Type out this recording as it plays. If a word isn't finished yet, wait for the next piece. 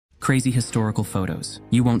Crazy historical photos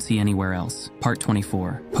you won't see anywhere else. Part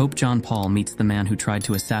 24. Pope John Paul meets the man who tried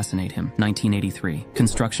to assassinate him, 1983.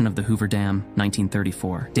 Construction of the Hoover Dam,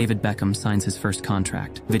 1934. David Beckham signs his first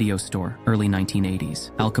contract. Video store, early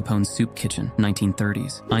 1980s. Al Capone's soup kitchen,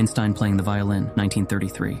 1930s. Einstein playing the violin,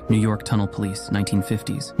 1933. New York Tunnel Police,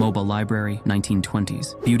 1950s. Mobile Library,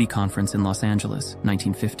 1920s. Beauty Conference in Los Angeles,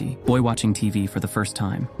 1950. Boy watching TV for the first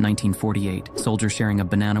time, 1948. Soldier sharing a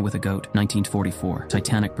banana with a goat, 1944.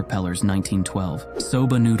 Titanic propellers, 1912.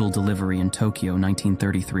 Soba noodle delivery in Tokyo,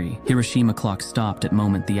 1933. Hiroshima clock stopped at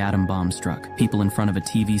moment the atom bomb struck. People in front of a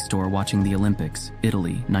TV store watching the Olympics,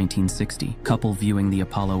 Italy, 1960. Couple viewing the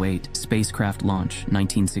Apollo 8. Spacecraft launch,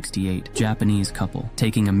 1968. Japanese couple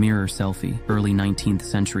taking a mirror selfie. Early 19th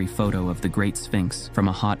century photo of the Great Sphinx from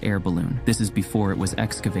a hot air balloon. This is before it was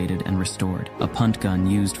excavated and restored. A punt gun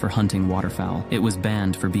used for hunting waterfowl. It was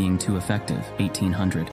banned for being too effective, 1800.